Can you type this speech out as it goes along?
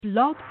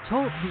Blog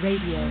Talk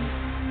Radio.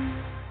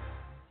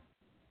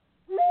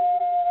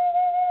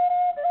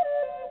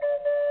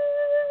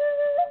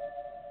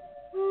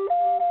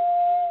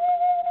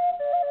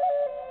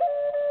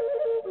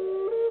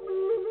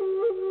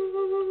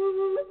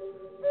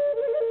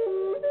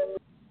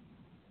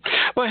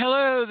 Well,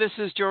 hello, this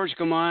is George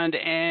Gamond,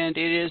 and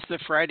it is the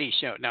Friday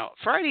show. Now,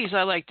 Fridays,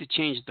 I like to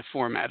change the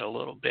format a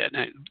little bit.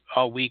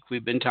 All week,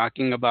 we've been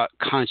talking about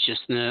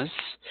consciousness,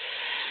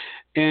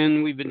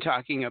 and we've been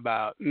talking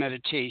about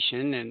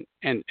meditation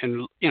and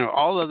you know,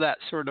 all of that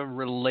sort of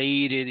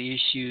related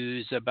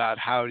issues about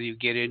how do you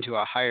get into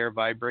a higher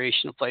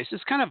vibrational place.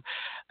 It's kind of,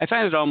 I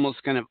find it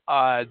almost kind of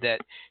odd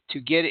that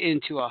to get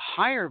into a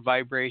higher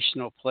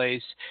vibrational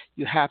place,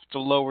 you have to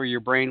lower your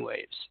brain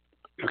waves.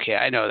 Okay,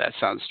 I know that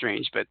sounds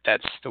strange, but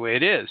that's the way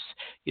it is.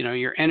 You know,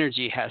 your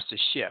energy has to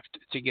shift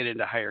to get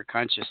into higher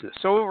consciousness.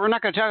 So we're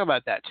not going to talk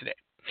about that today.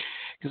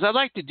 Because I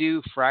like to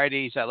do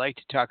Fridays, I like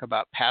to talk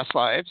about past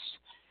lives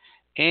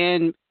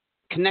and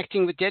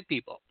connecting with dead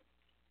people,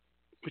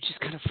 which is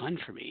kind of fun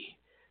for me.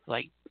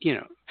 Like, you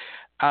know,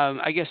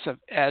 I guess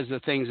as the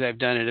things I've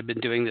done, and I've been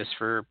doing this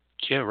for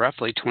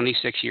roughly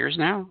 26 years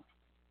now.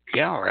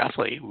 Yeah,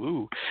 roughly.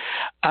 Woo.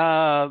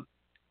 I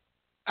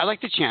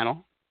like to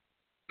channel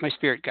my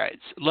spirit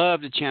guides.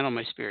 Love to channel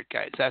my spirit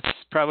guides. That's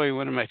probably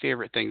one of my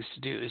favorite things to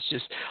do is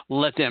just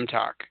let them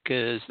talk,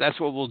 because that's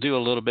what we'll do a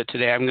little bit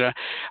today.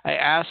 I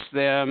asked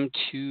them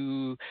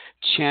to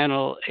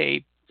channel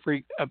a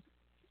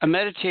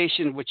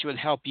meditation which would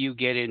help you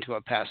get into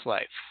a past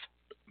life.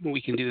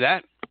 We can do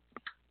that.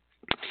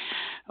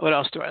 What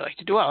else do I like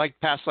to do? I like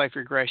past life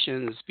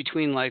regressions,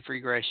 between life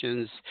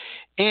regressions,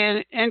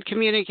 and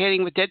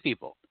communicating with dead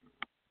people.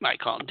 I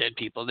call them dead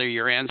people. They're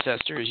your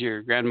ancestors,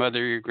 your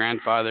grandmother, your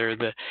grandfather,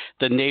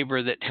 the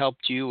neighbor that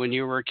helped you when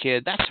you were a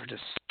kid, that sort of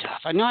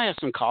stuff. I know I have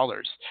some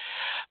callers.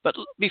 But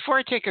before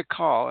I take a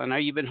call, and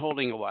you've been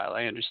holding a while,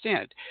 I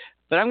understand.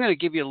 But I'm going to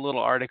give you a little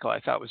article I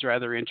thought was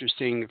rather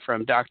interesting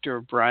from Dr.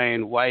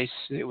 Brian Weiss.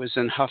 It was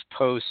in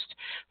HuffPost,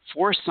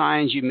 4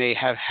 Signs You May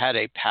Have Had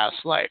a Past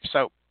Life.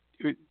 So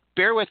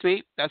bear with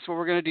me. That's what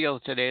we're going to deal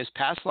with today is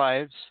past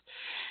lives,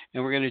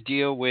 and we're going to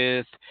deal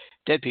with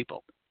dead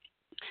people.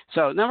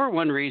 So number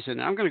one reason,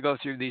 I'm going to go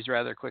through these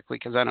rather quickly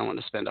because I don't want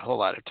to spend a whole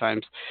lot of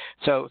time.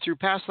 So through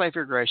past life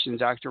regression,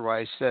 Dr.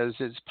 Weiss says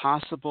it's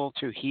possible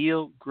to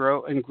heal,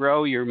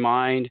 grow your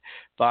mind,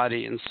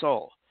 body, and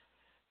soul.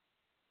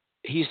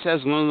 He says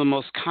one of the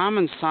most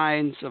common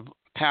signs of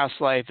past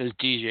life is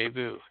déjà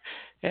vu.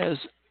 As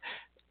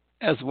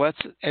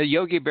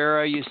Yogi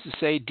Berra used to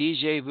say,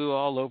 déjà vu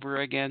all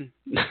over again.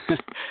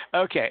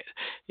 Okay,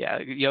 yeah,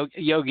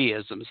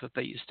 yogiism is what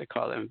they used to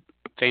call them.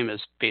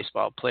 Famous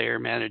baseball player,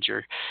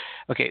 manager.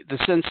 Okay, the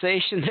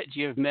sensation that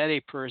you have met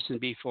a person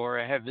before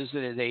or have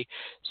visited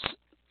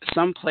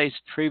someplace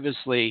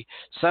previously,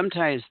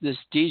 sometimes this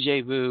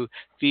déjà vu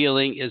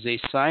feeling is a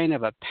sign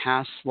of a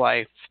past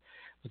life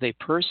with a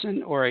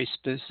person or a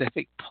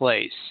specific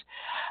place.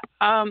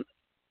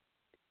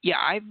 Yeah,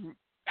 I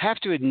have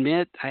to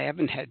admit I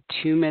haven't had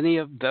too many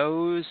of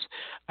those.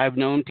 I've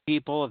known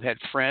people, I've had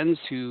friends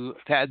who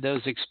have had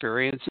those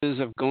experiences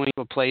of going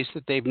to a place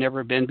that they've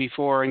never been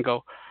before and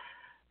go,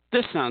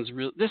 this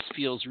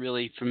feels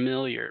really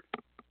familiar.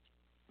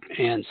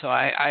 And so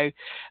I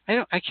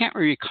can't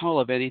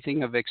recall of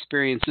anything of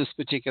experienced this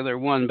particular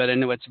one, but I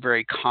know it's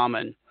very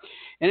common.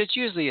 And it's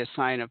usually a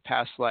sign of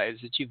past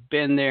lives that you've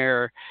been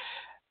there.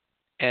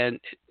 And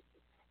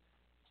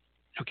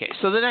okay,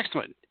 so the next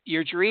one,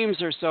 your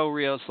dreams are so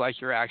real, it's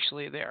like you're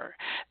actually there.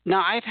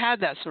 Now, I've had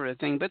that sort of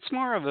thing, but it's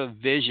more of a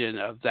vision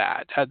of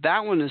that.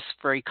 That one is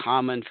very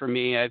common for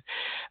me. I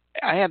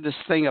have this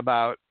thing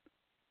about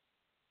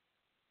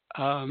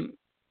of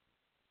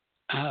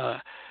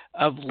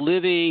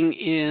living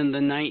in the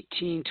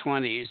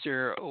 1920s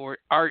or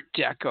Art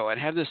Deco,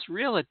 and have this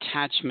real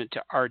attachment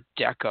to Art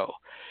Deco.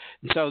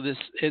 And so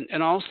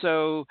and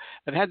also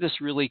I've had this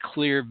really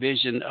clear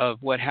vision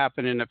of what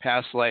happened in a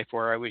past life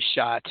where I was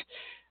shot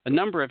a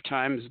number of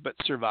times but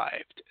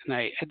survived. And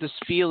I had this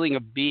feeling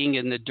of being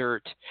in the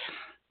dirt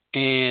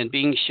and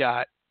being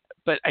shot,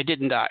 but I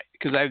didn't die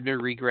because I've been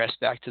regressed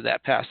back to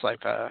that past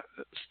life. A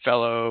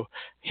fellow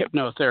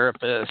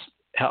hypnotherapist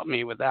helped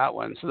me with that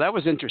one. So that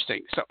was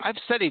interesting. So I've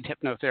studied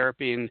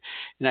hypnotherapy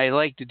and I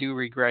like to do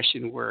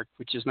regression work,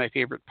 which is my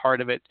favorite part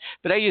of it.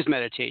 But I use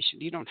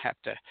meditation. You don't have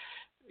to,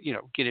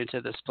 get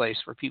into this place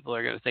where people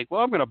are going to think,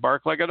 well, I'm going to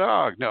bark like a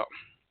dog. No.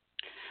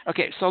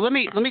 Okay, so let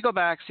me go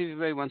back, see if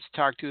anybody wants to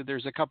talk to.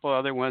 There's a couple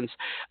other ones.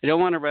 I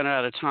don't want to run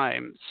out of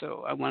time,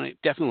 so I want to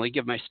definitely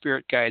give my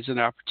spirit guides an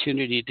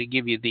opportunity to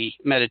give you the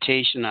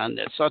meditation on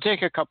this. So I'll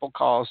take a couple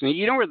calls. And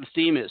you know where the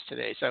theme is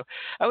today, so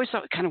I always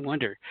kind of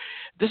wonder.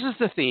 This is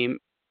the theme,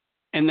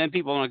 and then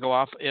people want to go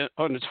off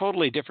on a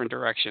totally different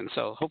direction,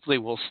 so hopefully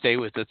we'll stay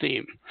with the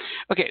theme.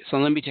 Okay, so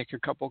let me take a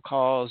couple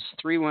calls.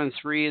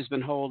 313 has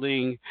been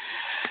holding,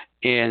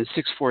 and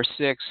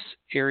 646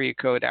 area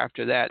code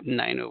after that,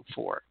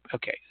 904.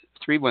 Okay,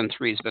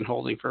 313 has been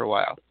holding for a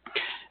while.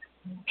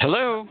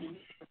 Hello.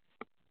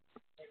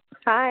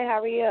 Hi,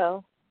 how are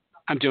you?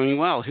 I'm doing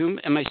well. Whom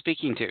am I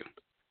speaking to?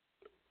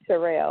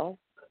 Sherelle.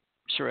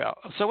 Sherelle.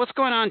 So what's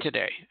going on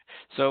today?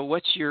 So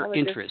what's your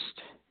interest?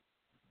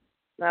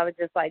 I was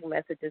just like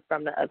messages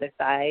from the other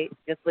side,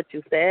 just what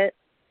you said.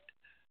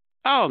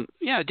 Oh,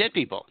 yeah, dead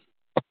people.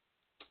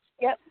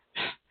 Yep.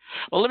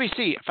 Well, let me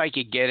see if I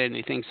could get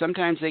anything.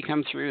 Sometimes they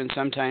come through and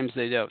sometimes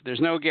they don't. There's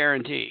no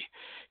guarantee.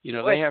 You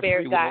know, or they have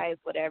free will. Guys,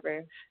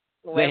 whatever.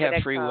 They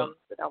have free will.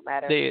 It don't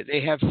matter.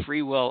 They have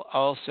free will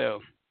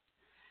also.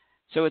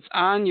 So it's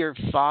on your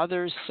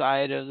father's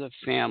side of the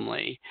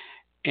family,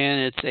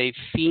 and it's a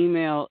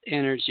female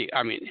energy.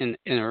 I mean,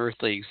 in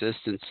earthly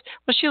existence.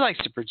 Well, she likes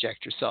to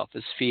project herself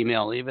as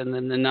female, even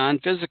in the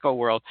non-physical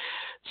world.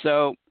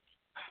 So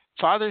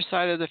father's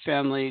side of the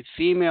family,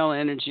 female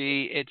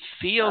energy. It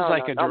feels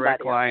like a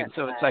direct line,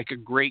 so it's like a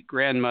great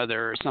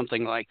grandmother or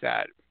something like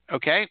that.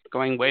 Okay,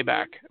 going way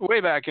back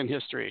in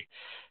history.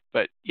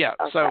 But yeah,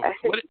 okay. So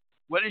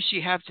what does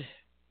she have to?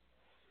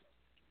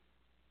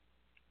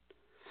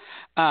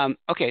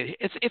 Okay,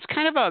 it's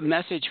kind of a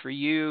message for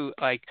you.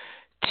 Like,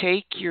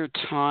 take your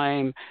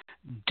time.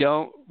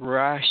 Don't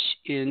rush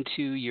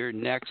into your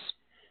next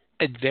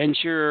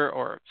adventure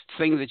or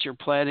thing that you're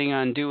planning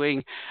on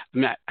doing.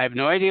 I have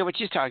no idea what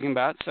she's talking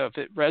about, so if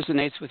it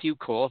resonates with you,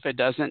 cool. If it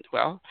doesn't,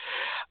 well,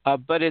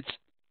 but it's,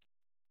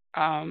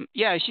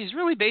 she's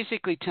really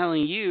basically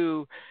telling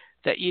you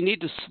that you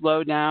need to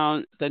slow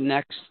down the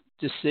next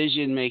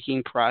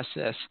decision-making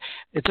process.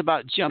 It's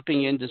about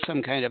jumping into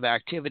some kind of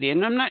activity,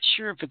 and I'm not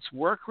sure if it's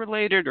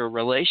work-related or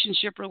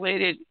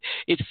relationship-related.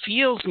 It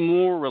feels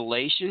more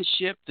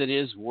relationship than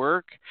is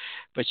work,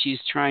 but she's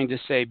trying to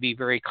say be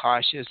very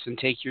cautious and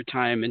take your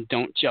time and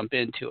don't jump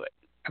into it.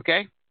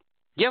 Okay?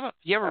 You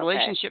have a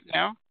relationship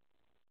now?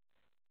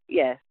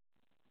 Yes.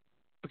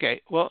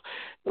 Okay. Well,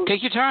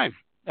 take your time.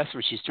 That's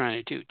what she's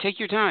trying to do. Take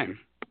your time.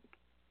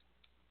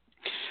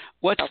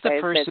 What's the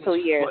person's... It's been 2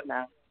 years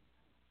now.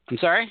 I'm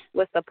sorry?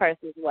 What's the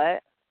person's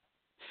what?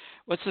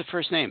 What's the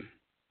first name?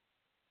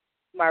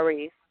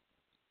 Maurice.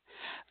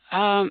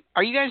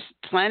 Are you guys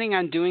planning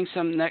on doing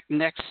some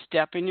next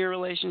step in your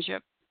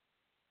relationship?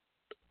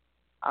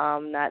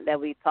 Not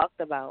that we talked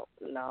about,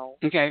 no.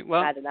 Okay,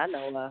 well... Not that I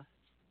know of.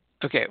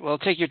 Okay, well,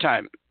 take your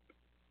time.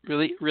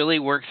 Really, really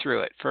work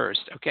through it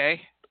first,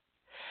 okay?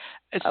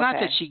 It's not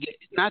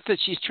that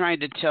she's trying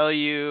to tell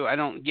you, I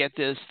don't get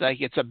this,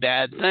 like it's a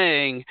bad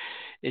thing.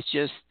 It's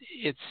just,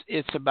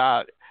 it's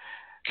about...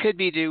 Could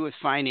be due with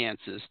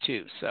finances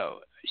too. So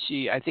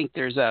I think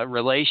there's a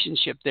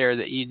relationship there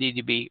that you need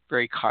to be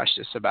very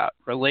cautious about.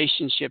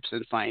 Relationships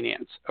and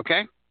finance. Okay?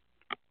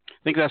 I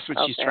think that's what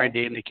she's trying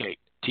to indicate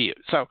to you.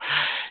 So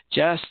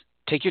just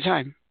take your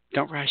time.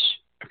 Don't rush.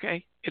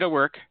 Okay? It'll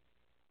work.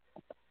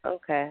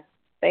 Okay.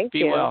 Thank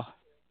you. Be well.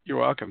 You're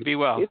welcome. Be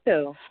well. You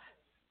too.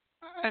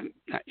 I'm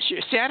not sure.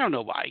 See, I don't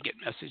know why I get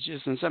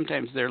messages, and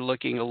sometimes they're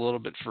looking a little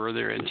bit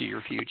further into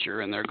your future,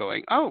 and they're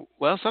going, oh,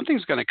 well,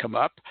 something's going to come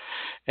up,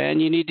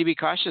 and you need to be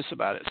cautious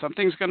about it.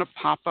 Something's going to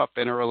pop up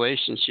in a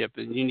relationship,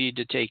 and you need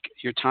to take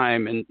your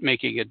time in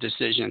making a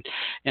decision.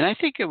 And I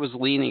think it was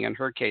leaning, in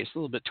her case, a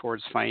little bit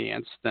towards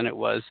finance than it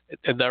was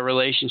the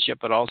relationship,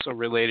 but also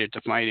related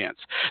to finance.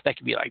 That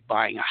could be like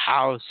buying a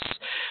house.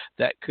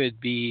 That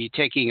could be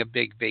taking a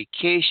big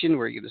vacation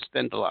where you're going to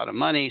spend a lot of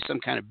money, some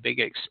kind of big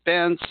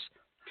expense.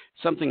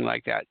 Something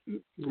like that.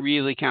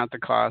 Really count the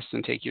cost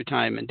and take your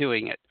time in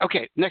doing it.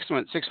 Okay, next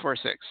one,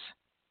 646.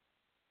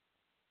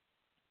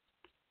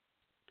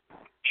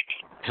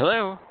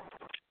 Hello.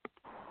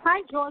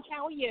 Hi, George.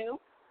 How are you?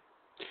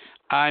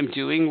 I'm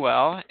doing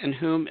well. And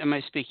whom am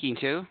I speaking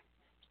to?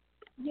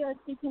 You're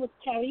speaking with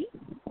Carrie.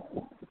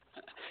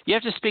 You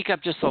have to speak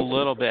up just a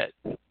little bit.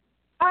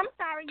 I'm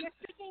sorry.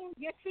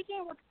 You're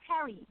speaking with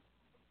Carrie.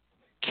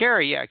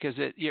 Carrie, yeah, because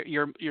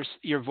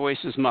your voice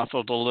is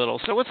muffled a little.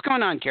 So what's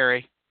going on,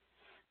 Carrie?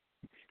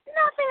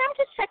 Nothing. I'm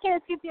just checking to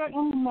see if there are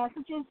any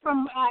messages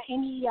from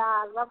any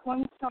loved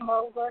ones from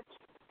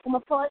a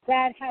thought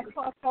that has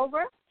crossed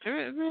over.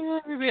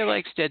 Everybody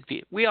likes dead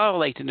people. We all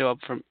like to know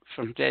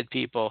from dead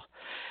people.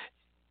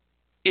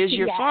 Is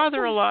your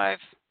father alive?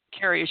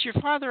 Carrie, is your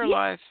father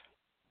alive?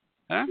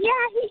 Huh? Yeah,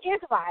 he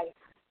is alive.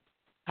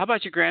 How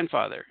about your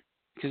grandfather?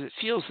 Because it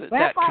feels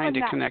that kind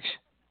of connection.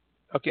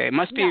 Okay, it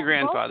must be your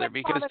grandfather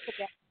because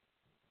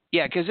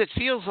it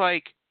feels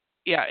like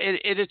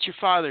it's your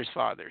father's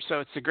father, so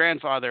it's the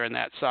grandfather on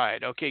that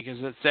side. Okay, because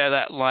it's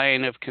that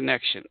line of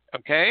connection.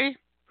 Okay.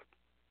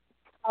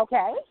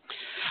 Okay.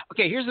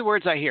 Okay. Here's the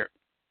words I hear.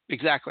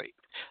 Exactly.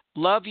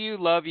 Love you,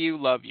 love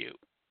you, love you.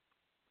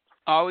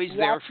 Always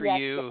there for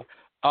you.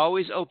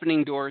 Always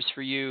opening doors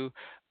for you.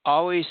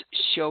 Always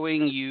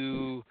showing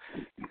you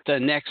the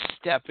next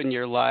step in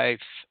your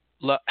life.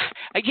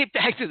 I get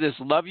back to this.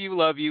 Love you,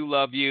 love you,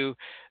 love you.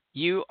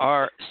 You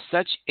are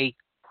such a...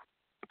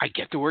 I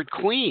get the word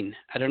queen.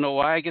 I don't know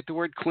why I get the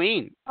word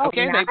queen.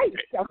 Okay. Nice.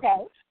 Okay.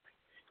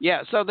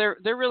 Yeah, so they're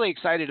really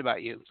excited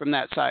about you from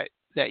that side.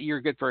 That you're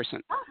a good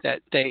person.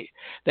 That they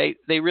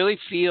really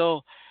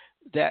feel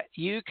that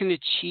you can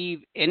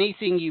achieve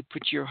anything you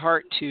put your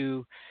heart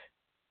to,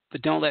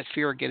 but don't let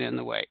fear get in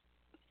the way.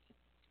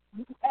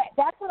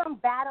 That's what I'm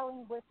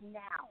battling with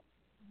now.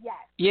 Yes.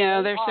 Yeah,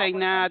 they they're are saying,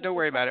 nah, don't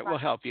worry about it. We'll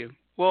help you.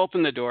 We'll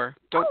open the door.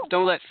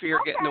 Don't let fear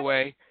get in the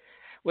way.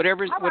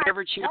 Whatever All right.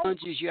 whatever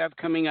challenges you have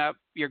coming up,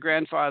 your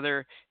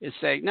grandfather is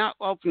saying, no,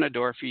 I'll open the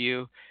door for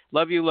you.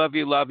 Love you, love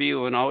you, love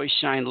you, and always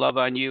shine love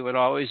on you. It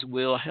always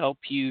will help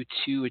you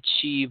to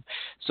achieve.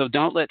 So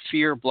don't let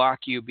fear block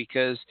you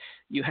because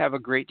you have a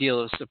great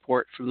deal of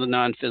support from the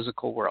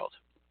non-physical world.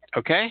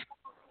 Okay?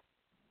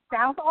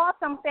 Sounds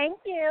awesome. Thank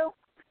you.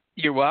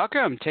 You're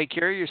welcome. Take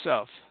care of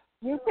yourself.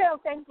 You too.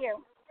 Thank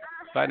you.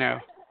 Bye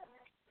now.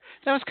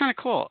 That was kind of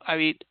cool. I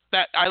mean,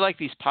 that I like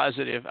these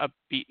positive,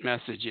 upbeat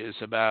messages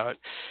about,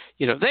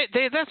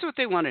 they that's what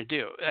they want to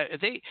do.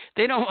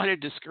 They don't want to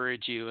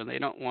discourage you, and they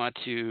don't want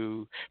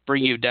to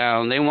bring you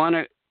down. They want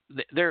to.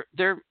 They're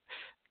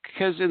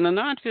because in the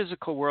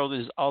non-physical world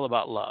is all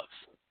about love,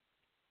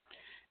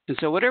 and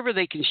so whatever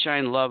they can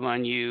shine love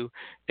on you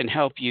and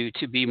help you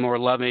to be more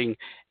loving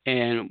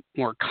and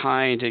more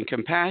kind and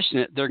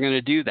compassionate, they're going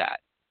to do that.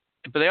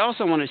 But they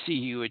also want to see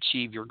you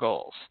achieve your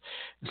goals.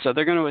 So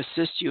they're going to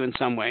assist you in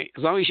some way,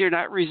 as long as you're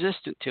not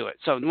resistant to it.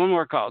 So one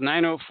more call,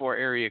 904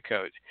 area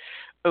code.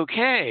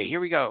 Okay,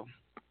 here we go.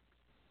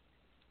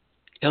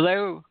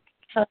 Hello?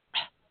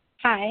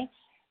 Hi,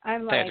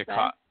 I'm Liza. I had to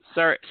cough.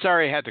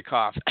 Sorry, I had to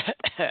cough.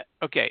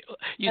 Okay,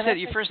 you said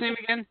your first name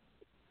again?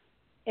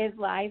 Is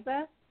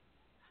Liza?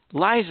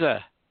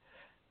 Liza.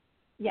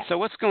 Yes. So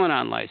what's going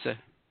on, Liza?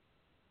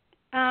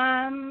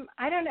 I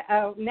don't know.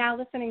 Oh, now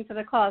listening to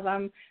the calls,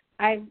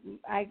 I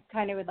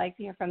kind of would like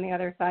to hear from the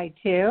other side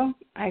too.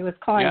 I was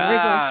calling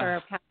originally for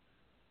a past.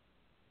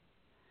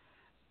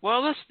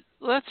 Well,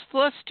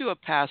 let's do a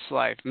past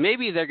life.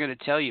 Maybe they're going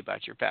to tell you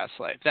about your past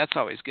life. That's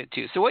always good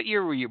too. So, what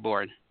year were you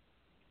born?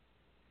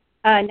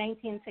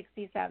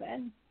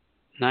 1967.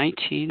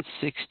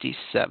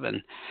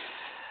 1967.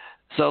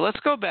 So let's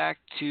go back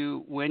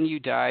to when you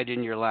died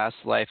in your last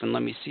life, and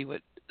let me see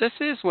what. This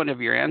is one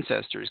of your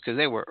ancestors because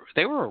they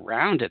were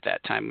around at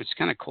that time, which is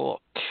kind of cool.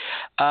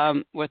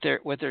 What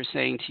they're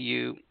saying to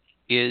you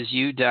is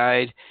you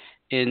died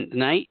in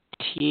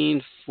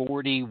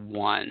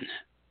 1941.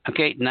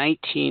 Okay,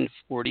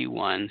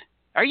 1941.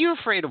 Are you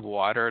afraid of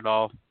water at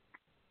all?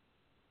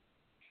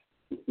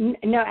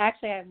 No,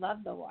 actually, I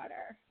love the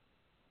water.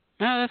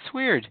 No, that's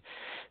weird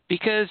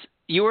because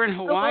you were in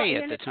Hawaii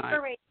at the time.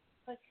 You're right.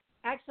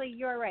 Actually,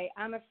 you're right.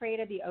 I'm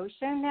afraid of the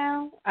ocean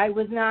now. I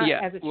was not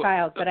as a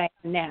child, but I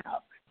am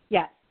now.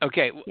 Yes.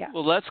 Okay. Yeah.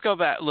 Well, let's go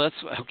back.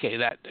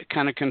 That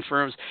kind of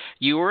confirms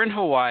you were in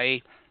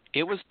Hawaii.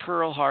 It was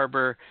Pearl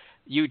Harbor.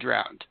 You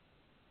drowned.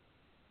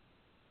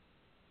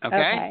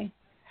 Okay.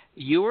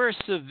 You were a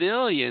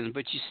civilian,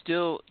 but you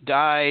still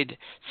died.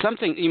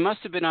 You must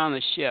have been on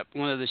the ship,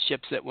 one of the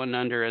ships that went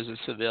under as a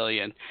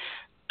civilian.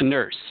 A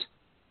nurse.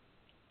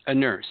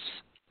 Yes,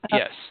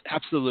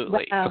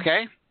 absolutely. Wow.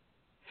 Okay.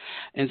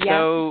 And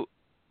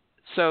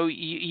so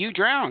you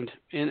drowned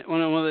in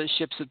one of the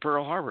ships at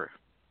Pearl Harbor.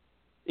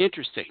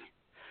 Interesting.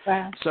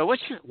 Wow. So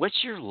what's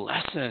your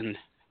lesson?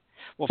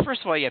 Well,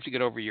 first of all, you have to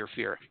get over your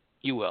fear.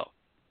 You will.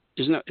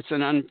 It's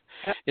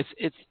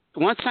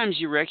once times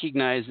you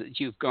recognize that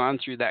you've gone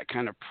through that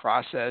kind of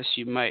process,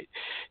 you might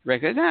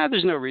recognize,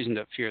 there's no reason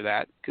to fear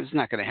that because it's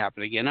not going to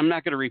happen again. I'm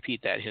not going to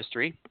repeat that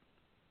history.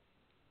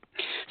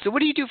 So what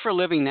do you do for a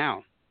living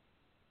now?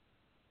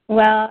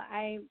 Well,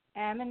 I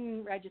am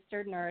a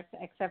registered nurse,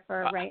 except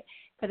for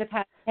for the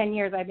past 10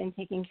 years, I've been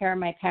taking care of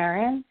my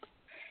parents.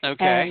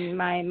 Okay. And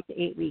my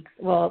 8 weeks.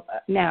 Well,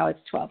 now it's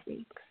 12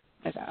 weeks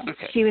ago.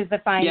 Okay. She was the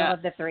final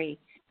of the 3.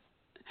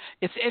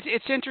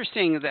 It's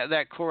interesting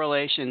that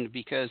correlation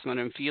because what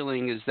I'm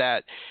feeling is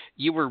that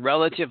you were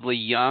relatively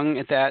young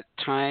at that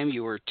time.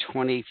 You were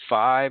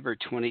 25 or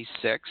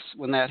 26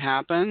 when that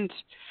happened,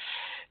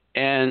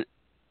 and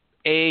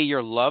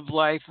your love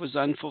life was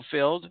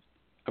unfulfilled.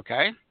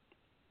 Okay.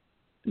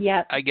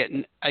 Yeah. I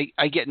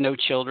get no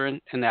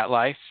children in that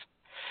life,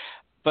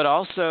 but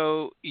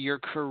also your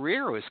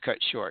career was cut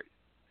short.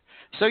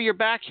 So you're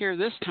back here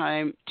this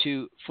time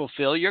to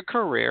fulfill your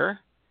career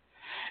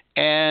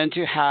and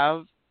to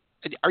have.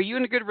 Are you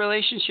in a good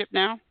relationship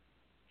now?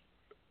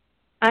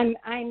 I'm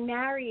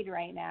married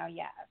right now.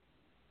 Yes.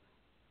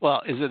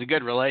 Well, is it a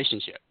good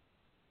relationship?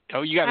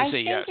 Oh, you got to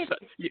say yes.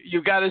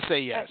 You got to say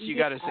yes. You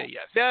got to say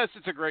yes. Yes,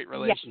 it's a great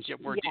relationship.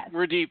 Yes.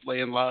 We're deeply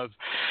in love.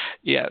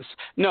 Yes.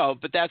 No,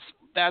 but that's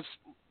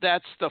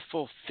the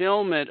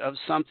fulfillment of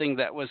something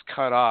that was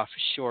cut off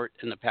short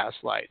in the past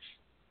life.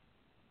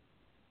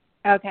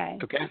 Okay.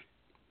 Okay.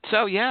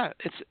 So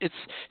it's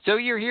so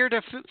you're here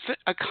to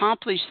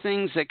accomplish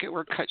things that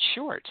were cut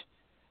short.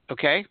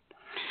 Okay.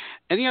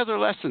 Any other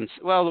lessons?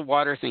 Well, the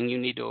water thing you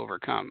need to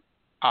overcome,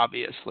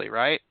 obviously,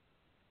 right?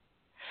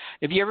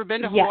 Have you ever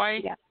been to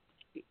Hawaii? Yeah.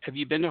 Have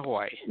you been to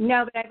Hawaii?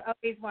 No, but I've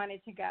always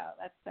wanted to go.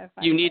 That's so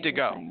funny. You need to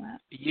go.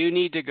 You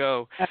need to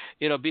go.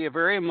 It'll be a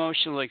very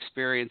emotional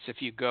experience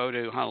if you go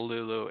to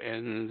Honolulu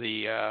and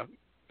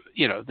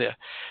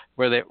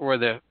where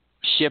the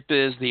ship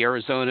is, the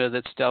Arizona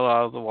that's still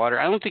out of the water.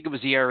 I don't think it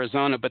was the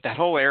Arizona, but that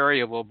whole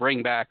area will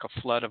bring back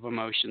a flood of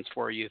emotions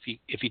for you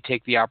if you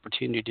take the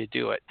opportunity to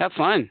do it. Have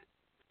fun.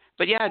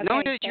 But yeah, Okay,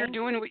 know that you're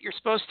doing what you're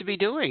supposed to be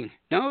doing.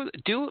 Know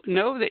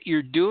that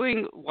you're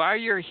doing why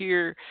you're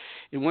here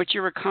and what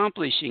you're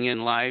accomplishing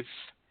in life.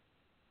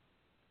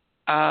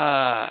 Can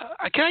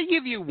I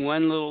give you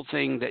one little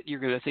thing that you're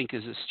going to think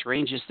is the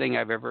strangest thing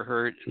I've ever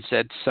heard and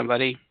said to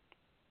somebody?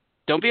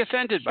 Don't be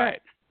offended by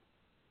it.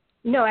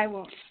 No, I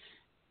won't.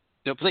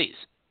 No, please.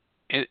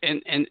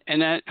 And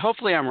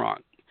hopefully I'm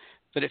wrong,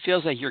 but it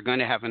feels like you're going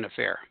to have an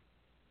affair.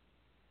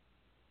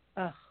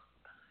 Oh.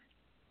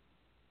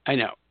 I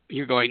know.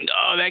 You're going,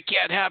 no, that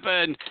can't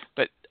happen.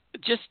 But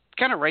just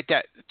kind of write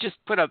that, just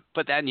put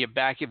that in the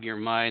back of your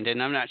mind.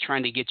 And I'm not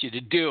trying to get you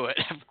to do it,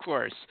 of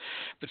course.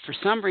 But for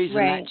some reason,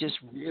 that just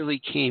really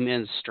came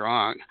in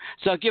strong.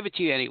 So I'll give it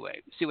to you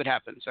anyway. See what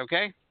happens,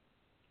 okay?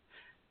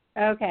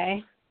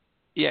 Okay.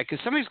 Yeah, because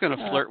somebody's going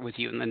to flirt with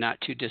you in the not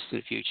too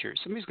distant future.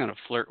 Somebody's going to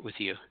flirt with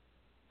you.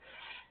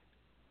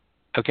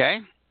 Okay?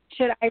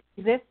 Should I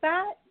resist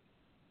that?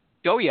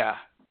 Oh, yeah.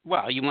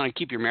 Well, you want to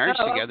keep your marriage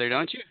together,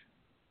 don't you?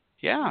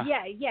 Yeah.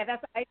 Yeah.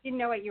 I didn't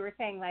know what you were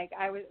saying. Like,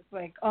 I was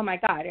like, oh my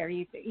God, are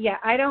you? Yeah,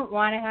 I don't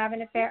want to have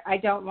an affair. I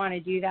don't want to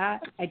do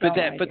that. But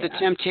the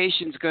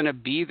temptation's going to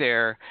be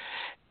there,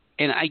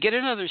 and I get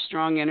another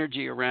strong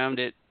energy around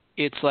it.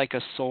 It's like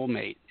a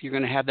soulmate. You're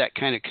going to have that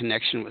kind of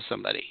connection with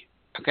somebody.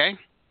 Okay.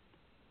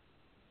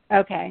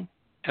 Okay.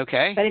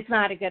 Okay. But it's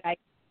not a good idea.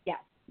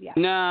 Yeah.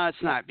 No,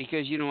 it's not,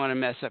 because you don't want to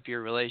mess up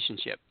your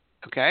relationship.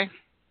 Okay.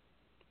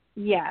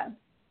 Yeah.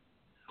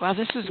 Well,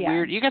 this is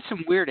weird. You got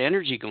some weird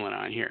energy going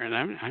on here, and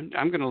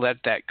I'm going to let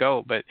that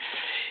go. But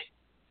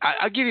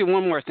I'll give you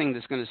one more thing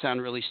that's going to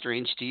sound really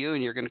strange to you,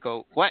 and you're going to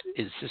go, "What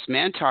is this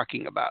man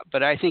talking about?"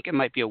 But I think it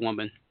might be a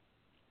woman.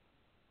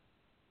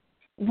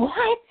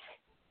 What?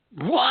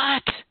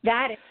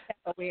 That is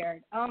so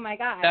weird. Oh my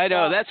God. I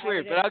know, that's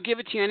weird, but I'll give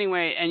it to you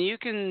anyway, and you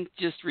can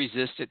just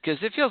resist it, because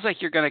it feels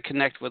like you're going to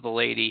connect with a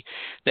lady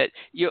that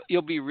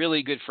you'll be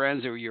really good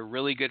friends, or you're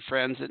really good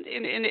friends, and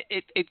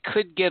it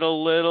could get a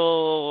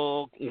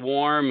little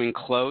warm and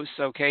close.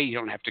 Okay, you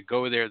don't have to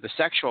go there, the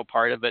sexual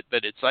part of it,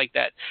 but it's like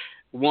that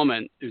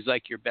woman who's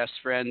like your best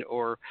friend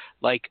or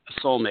like a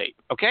soulmate.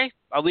 Okay,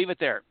 I'll leave it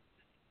there.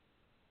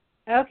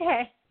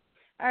 Okay.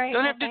 All right. You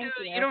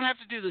don't have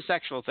to do the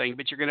sexual thing,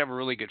 but you're going to have a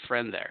really good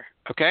friend there.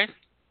 Okay?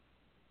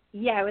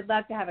 Yeah, I would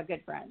love to have a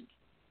good friend.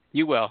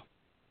 You will.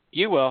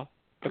 Okay?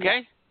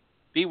 Yeah.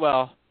 Be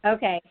well.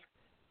 Okay.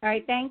 All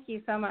right. Thank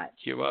you so much.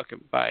 You're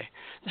welcome. Bye.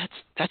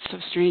 That's so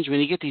strange when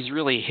you get these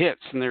really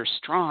hits and they're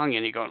strong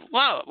and you're going,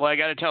 whoa, well, I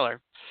got to tell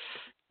her.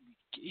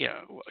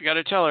 I got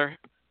to tell her.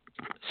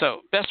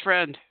 So, best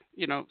friend,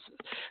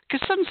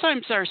 because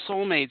sometimes our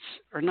soulmates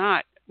are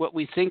not what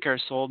we think our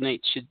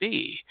soulmates should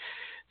be.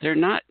 They're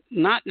not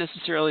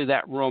necessarily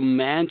that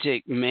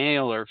romantic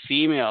male or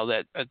female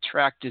that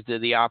attracted to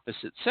the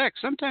opposite sex.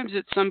 Sometimes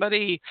it's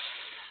somebody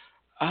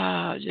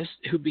just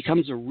who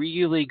becomes a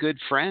really good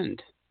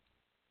friend.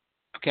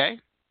 Okay?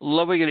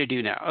 What are we going to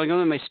do now? I'll go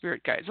to my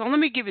spirit guides. Well, let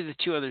me give you the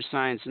two other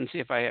signs and see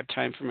if I have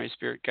time for my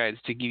spirit guides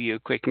to give you a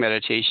quick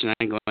meditation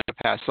on going to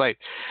past life.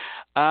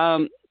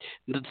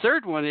 The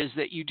third one is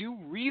that you do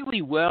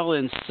really well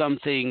in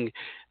something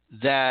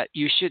that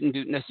you shouldn't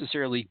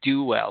necessarily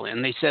do well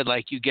in. They said,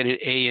 like, you get an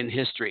A in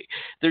history.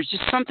 There's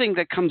just something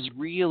that comes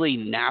really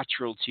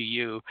natural to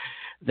you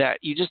that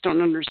you just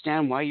don't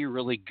understand why you're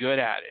really good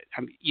at it.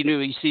 I mean,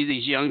 you see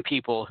these young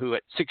people who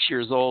at 6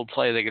 years old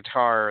play the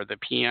guitar or the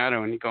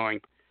piano and you're going,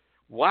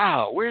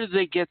 wow, where did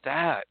they get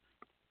that?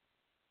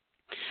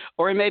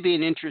 Or it may be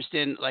an interest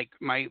in, like,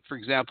 for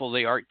example,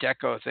 the Art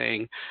Deco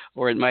thing,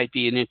 or it might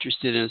be an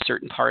interest in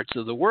certain parts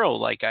of the world.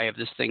 Like I have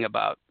this thing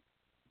about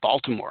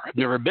Baltimore. I've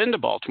never been to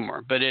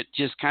Baltimore, but it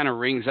just kind of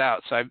rings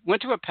out. So I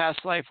went to a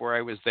past life where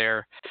I was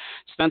there,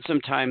 spent some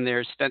time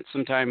there, spent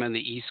some time on the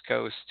East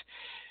Coast,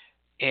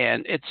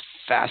 and it's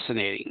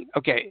fascinating.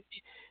 Okay,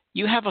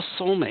 you have a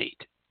soulmate.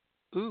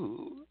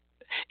 Ooh.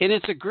 And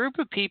it's a group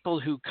of people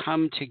who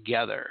come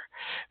together,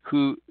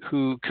 who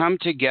come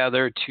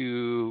together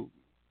to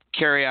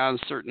carry on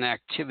certain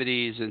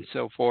activities and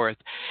so forth.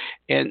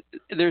 And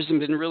there's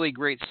been really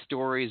great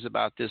stories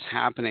about this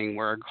happening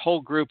where a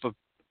whole group of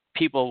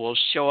people will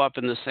show up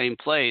in the same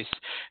place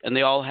and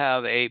they all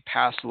have a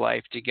past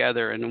life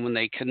together. And when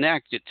they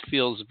connect, it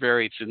feels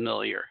very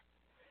familiar.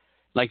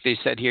 Like they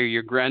said here,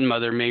 your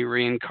grandmother may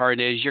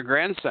reincarnate as your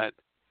grandson.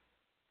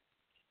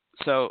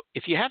 So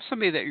if you have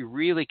somebody that you're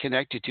really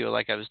connected to,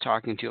 like I was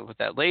talking to with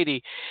that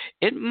lady,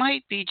 it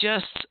might be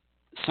just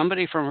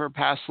somebody from her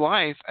past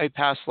life, a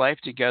past life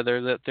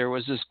together, that there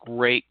was this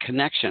great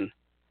connection.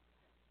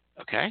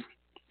 Okay?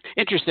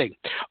 Interesting.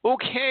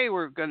 Okay,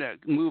 we're going to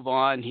move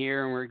on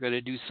here and we're going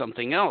to do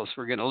something else.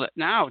 We're going to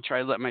try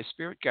to let my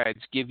spirit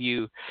guides give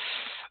you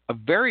a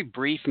very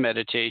brief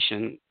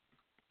meditation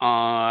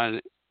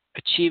on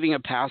achieving a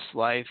past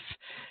life.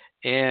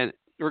 And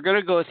we're going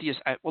to go with these.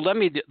 Well, let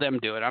them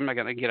do it. I'm not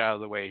going to get out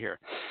of the way here.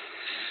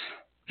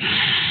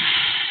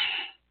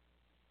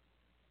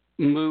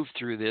 Move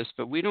through this,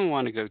 but we don't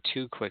want to go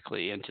too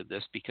quickly into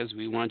this because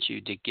we want you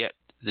to get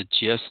the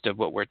gist of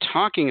what we're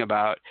talking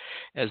about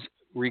as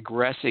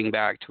regressing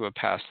back to a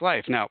past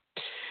life. Now,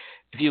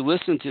 if you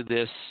listen to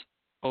this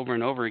over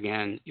and over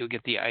again, you'll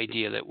get the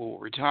idea that what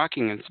we're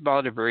talking, it's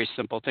about a very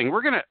simple thing.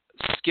 We're going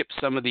to skip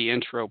some of the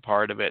intro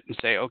part of it and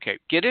say, okay,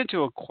 get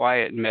into a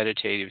quiet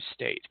meditative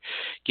state.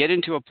 Get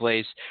into a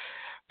place,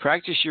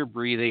 practice your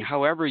breathing,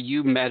 however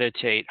you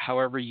meditate,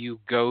 however you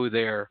go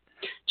there.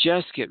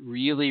 Just get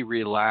really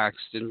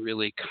relaxed and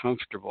really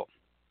comfortable,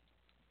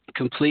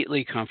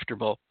 completely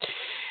comfortable.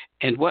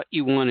 And what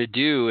you want to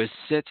do is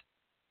sit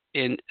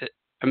and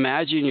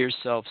imagine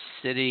yourself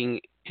sitting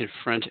in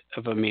front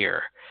of a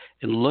mirror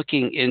and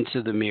looking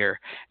into the mirror.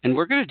 And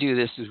we're going to do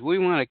this is we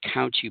want to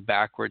count you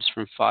backwards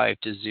from 5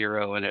 to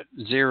 0. And at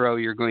 0,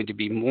 you're going to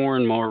be more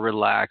and more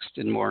relaxed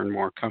and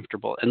more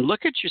comfortable. And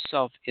look at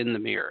yourself in the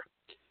mirror.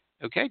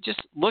 Okay?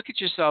 Just look at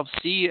yourself,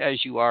 see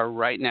as you are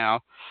right now,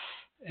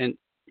 and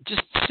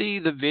just see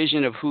the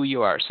vision of who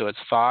you are. So it's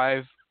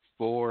 5,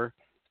 4,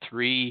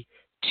 3,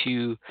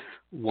 2,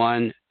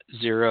 1,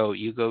 0.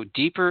 You go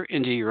deeper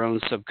into your own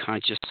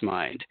subconscious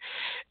mind.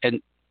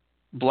 And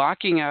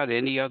blocking out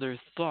any other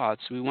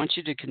thoughts, we want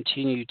you to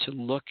continue to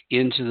look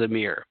into the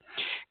mirror.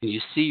 And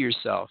you see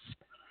yourself.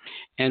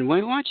 And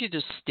we want you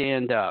to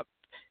stand up.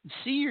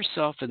 See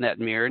yourself in that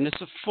mirror. And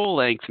it's a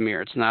full-length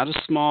mirror. It's not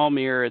a small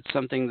mirror. It's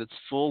something that's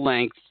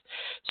full-length,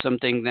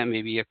 something that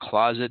may be a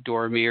closet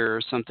door mirror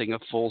or something, a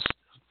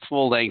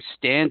full-length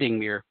standing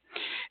mirror.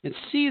 And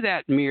see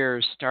that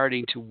mirror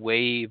starting to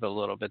wave a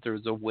little bit.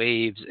 There's the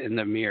waves in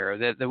the mirror.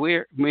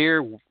 The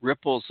mirror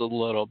ripples a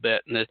little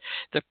bit, and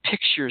the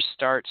picture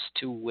starts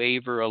to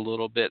waver a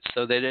little bit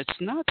so that it's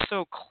not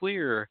so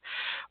clear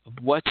of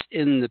what's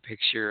in the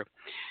picture.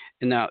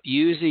 And now,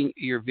 using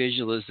your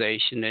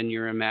visualization and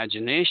your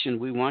imagination,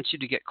 we want you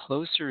to get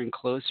closer and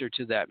closer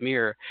to that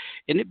mirror.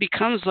 And it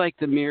becomes like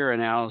the mirror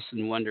in Alice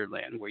in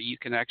Wonderland, where you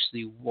can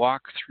actually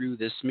walk through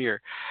this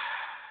mirror.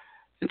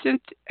 And then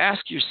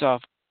ask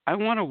yourself, I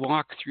want to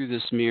walk through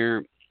this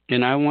mirror,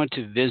 and I want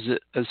to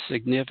visit a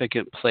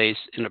significant place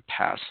in a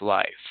past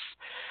life.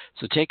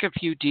 So take a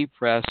few deep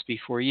breaths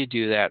before you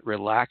do that.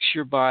 Relax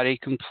your body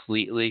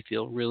completely.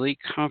 Feel really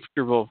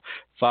comfortable.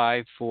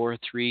 5, 4,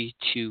 3,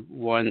 2,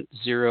 1,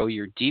 0.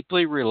 You're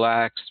deeply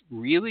relaxed,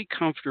 really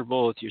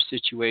comfortable with your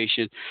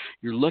situation.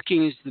 You're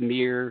looking into the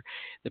mirror.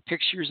 The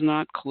picture's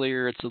not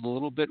clear. It's a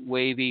little bit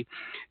wavy.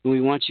 And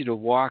we want you to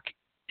walk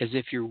as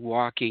if you're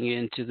walking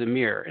into the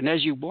mirror. And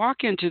as you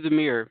walk into the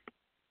mirror,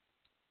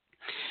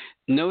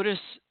 notice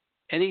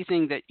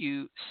anything that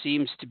you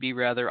seems to be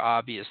rather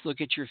obvious. Look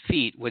at your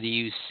feet. What do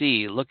you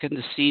see? Look at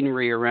the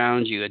scenery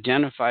around you.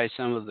 Identify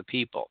some of the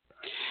people.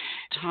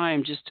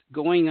 Time just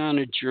going on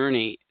a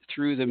journey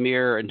through the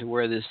mirror into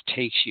where this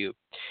takes you.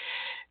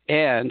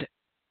 And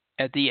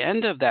at the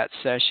end of that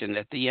session,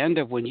 at the end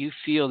of when you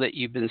feel that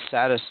you've been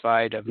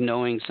satisfied of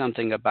knowing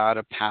something about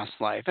a past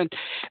life, and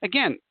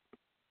again,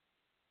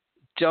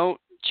 don't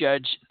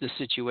judge the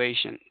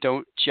situation.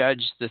 Don't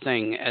judge the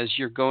thing as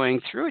you're going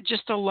through it.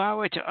 Just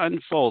allow it to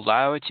unfold.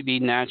 Allow it to be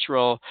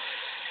natural.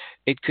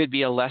 It could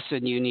be a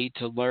lesson you need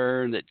to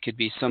learn. It could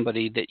be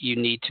somebody that you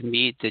need to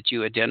meet that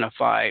you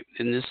identify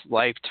in this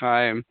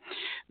lifetime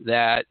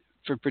that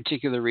for a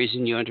particular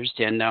reason you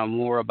understand now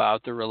more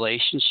about the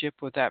relationship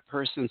with that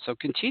person. So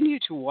continue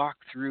to walk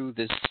through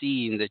this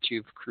scene that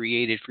you've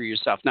created for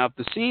yourself. Now, if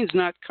the scene's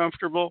not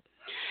comfortable,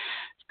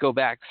 go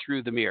back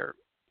through the mirror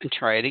and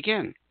try it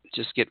again.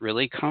 Just get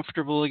really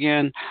comfortable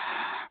again,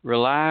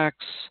 relax,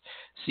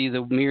 see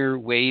the mirror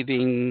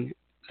waving,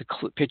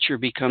 the picture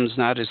becomes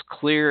not as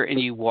clear, and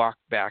you walk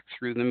back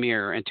through the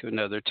mirror into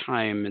another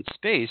time and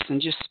space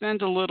and just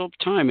spend a little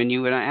time. And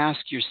you would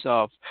ask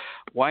yourself,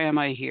 why am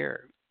I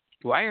here?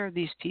 Why are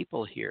these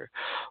people here?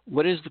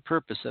 What is the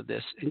purpose of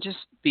this? And just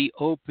be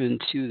open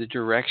to the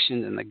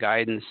direction and the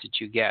guidance that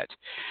you get.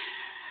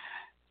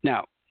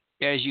 Now,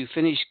 as you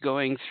finish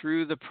going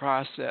through the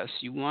process,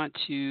 you want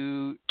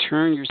to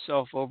turn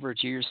yourself over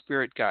to your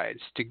spirit guides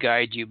to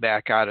guide you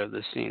back out of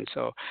the scene.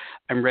 So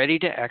I'm ready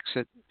to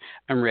exit,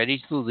 I'm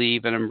ready to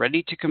leave, and I'm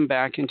ready to come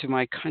back into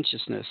my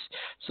consciousness.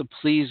 So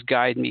please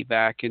guide me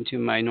back into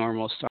my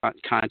normal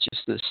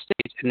consciousness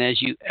state. And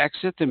as you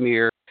exit the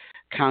mirror,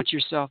 count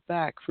yourself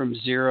back from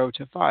 0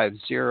 to 5.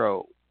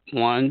 0,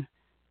 1,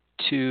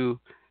 2,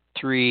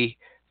 3,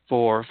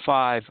 4,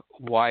 5,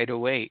 wide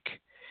awake.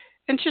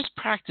 And just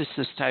practice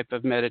this type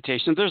of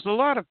meditation. There's a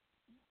lot of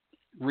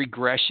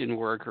regression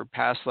work or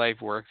past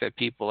life work that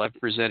people have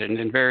presented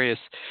in various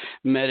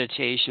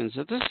meditations.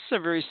 So this is a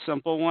very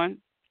simple one.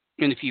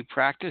 And if you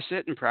practice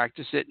it and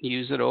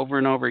use it over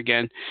and over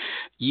again,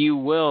 you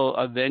will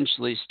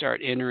eventually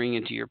start entering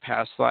into your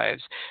past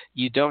lives.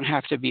 You don't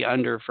have to be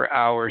under for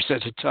hours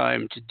at a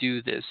time to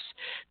do this,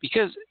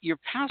 because your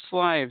past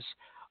lives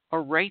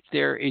are right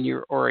there in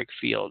your auric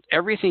field.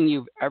 Everything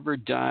you've ever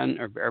done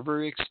or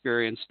ever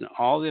experienced in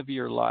all of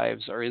your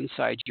lives are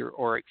inside your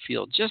auric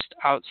field, just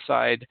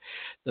outside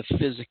the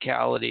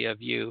physicality of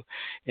you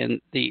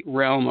and the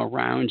realm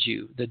around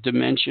you, the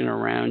dimension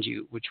around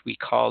you, which we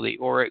call the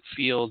auric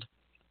field.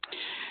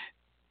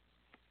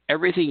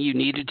 Everything you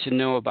needed to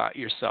know about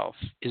yourself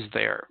is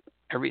there.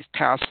 Every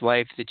past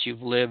life that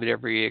you've lived,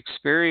 every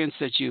experience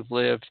that you've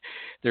lived,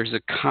 there's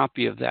a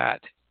copy of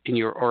that in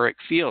your auric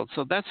field.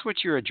 So that's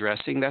what you're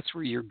addressing. That's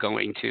where you're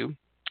going to.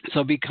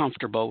 So be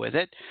comfortable with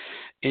it.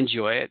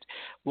 Enjoy it.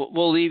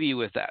 We'll leave you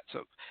with that.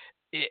 So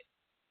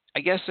I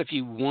guess if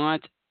you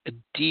want a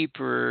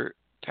deeper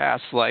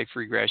past life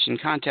regression,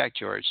 contact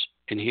George,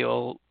 and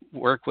he'll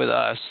work with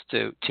us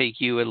to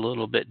take you a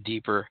little bit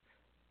deeper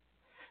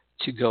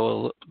to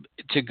go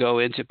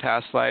into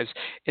past lives.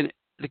 And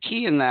the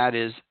key in that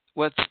is,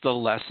 what's the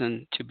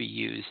lesson to be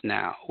used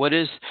now? What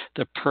is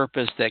the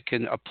purpose that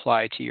can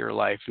apply to your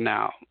life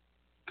now?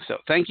 So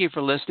thank you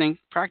for listening.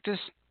 Practice,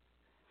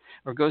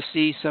 or go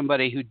see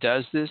somebody who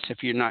does this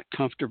if you're not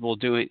comfortable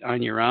doing it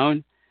on your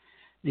own.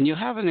 And you'll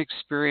have an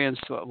experience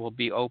that will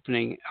be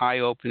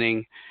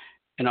eye-opening,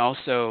 and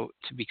also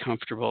to be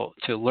comfortable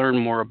to learn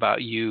more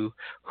about you,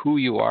 who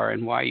you are,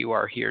 and why you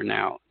are here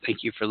now.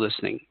 Thank you for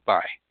listening.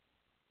 Bye.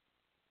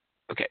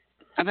 Okay,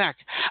 I'm back.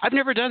 I've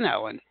never done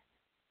that one.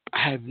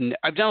 I've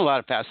done a lot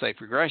of past life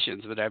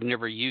regressions, but I've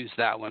never used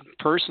that one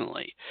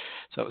personally.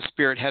 So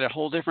Spirit had a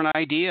whole different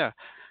idea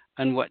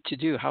on what to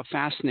do. How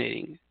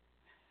fascinating.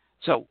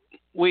 So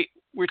we're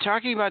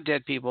talking about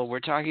dead people. We're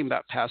talking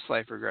about past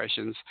life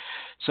regressions.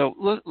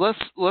 So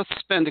let's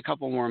spend a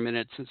couple more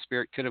minutes. And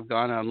Spirit could have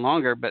gone on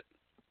longer, but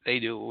they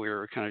knew we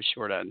were kind of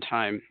short on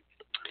time.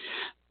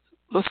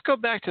 Let's go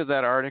back to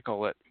that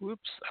article.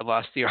 Whoops, I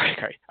lost the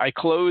article. I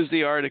closed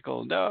the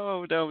article.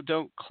 No,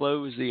 don't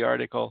close the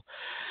article.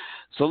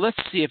 So let's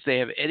see if they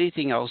have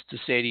anything else to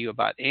say to you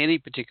about any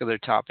particular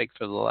topic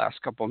for the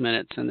last couple of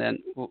minutes, and then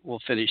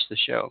we'll finish the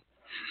show.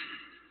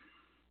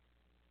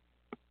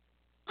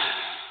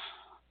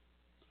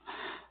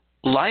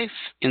 Life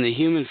in the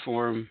human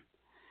form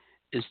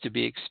is to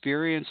be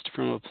experienced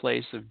from a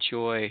place of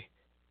joy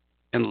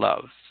and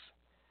love.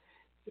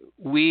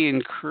 We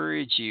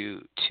encourage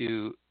you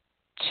to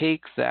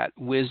take that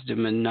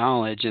wisdom and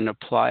knowledge and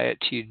apply it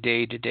to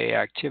day-to-day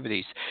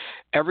activities.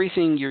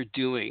 Everything you're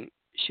doing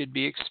should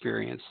be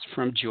experienced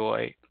from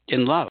joy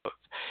and love.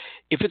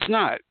 If it's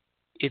not,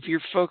 if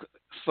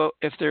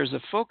there's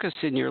a focus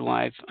in your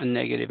life on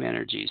negative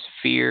energies,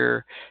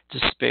 fear,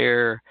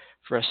 despair,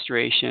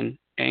 frustration,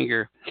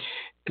 anger,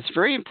 it's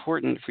very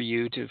important for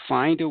you to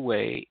find a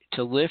way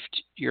to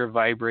lift your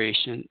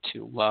vibration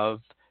to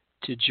love,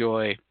 to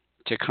joy,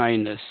 to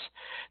kindness.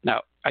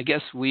 Now, I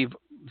guess we've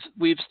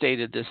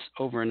stated this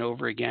over and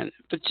over again,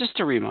 but just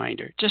a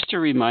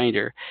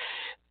reminder,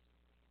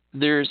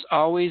 there's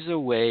always a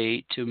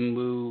way to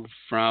move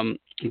from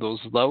those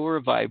lower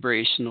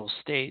vibrational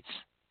states,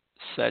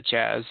 such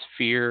as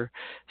fear,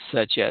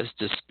 such as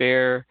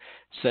despair,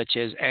 such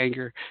as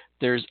anger.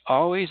 There's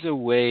always a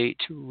way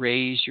to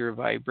raise your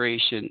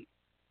vibration.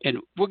 And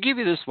we'll give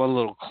you this one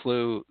little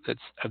clue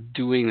of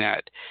doing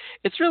that.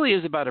 It really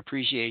is about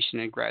appreciation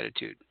and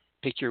gratitude.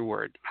 Pick your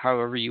word,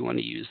 however you want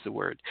to use the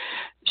word.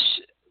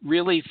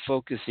 Really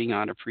focusing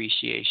on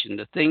appreciation,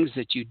 the things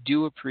that you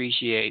do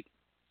appreciate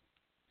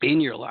in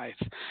your life.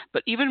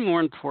 But even more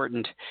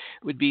important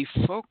would be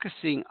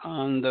focusing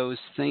on those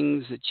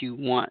things that you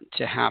want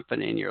to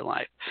happen in your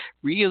life.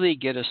 Really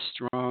get a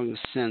strong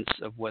sense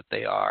of what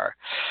they are.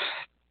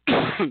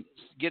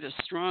 Get a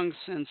strong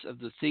sense of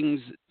the things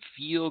that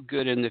feel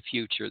good in the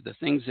future, the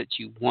things that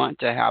you want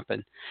to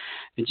happen,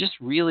 and just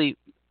really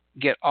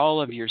get all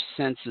of your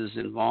senses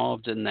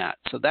involved in that.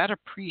 So that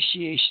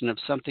appreciation of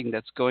something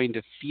that's going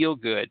to feel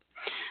good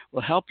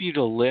will help you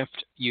to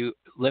lift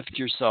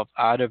yourself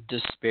out of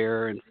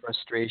despair and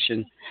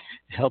frustration,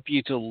 help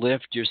you to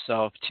lift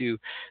yourself to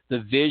the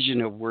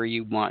vision of where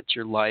you want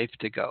your life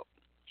to go.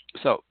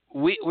 So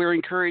we're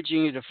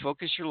encouraging you to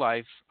focus your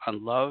life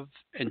on love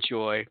and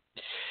joy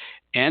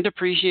and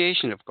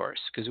appreciation, of course,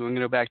 because we're going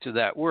to go back to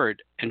that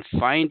word, and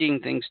finding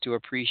things to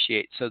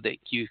appreciate so that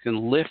you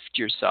can lift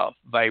yourself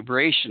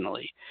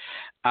vibrationally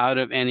out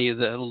of any of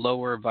the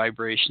lower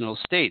vibrational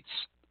states.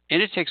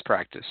 And it takes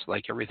practice,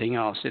 like everything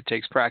else. It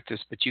takes practice,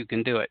 but you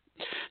can do it.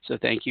 So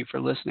thank you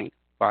for listening.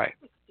 Bye.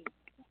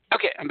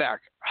 Okay, I'm back.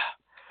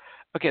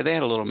 Okay, they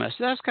had a little message.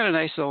 That's kind of a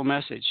nice little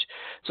message.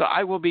 So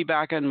I will be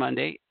back on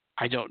Monday.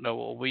 I don't know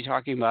what we'll be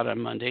talking about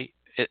on Monday.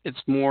 It's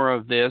more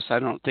of this. I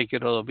don't think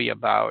it'll be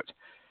about...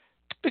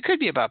 It could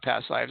be about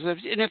past lives.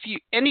 And if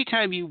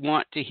anytime you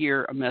want to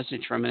hear a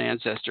message from an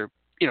ancestor,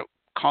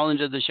 call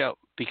into the show,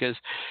 because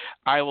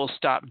I will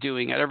stop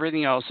doing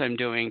everything else I'm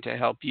doing to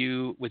help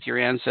you with your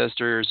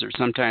ancestors or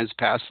sometimes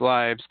past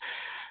lives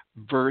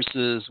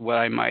versus what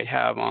I might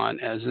have on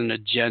as an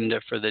agenda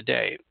for the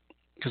day.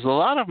 Because a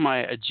lot of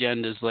my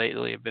agendas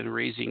lately have been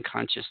raising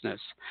consciousness,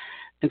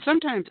 and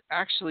sometimes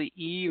actually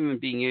even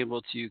being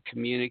able to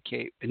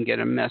communicate and get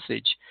a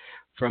message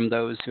from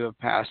those who have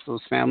passed,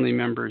 those family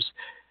members,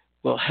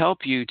 will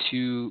help you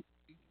to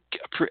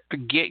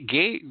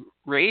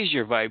raise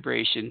your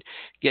vibration,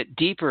 get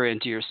deeper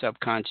into your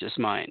subconscious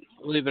mind,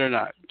 believe it or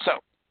not. So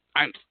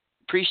I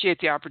appreciate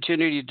the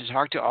opportunity to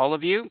talk to all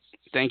of you.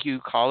 Thank you,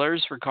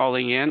 callers, for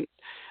calling in.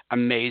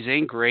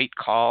 Amazing, great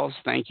calls.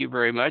 Thank you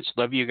very much.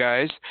 Love you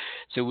guys.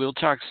 So we'll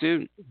talk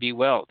soon. Be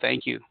well.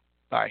 Thank you.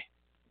 Bye.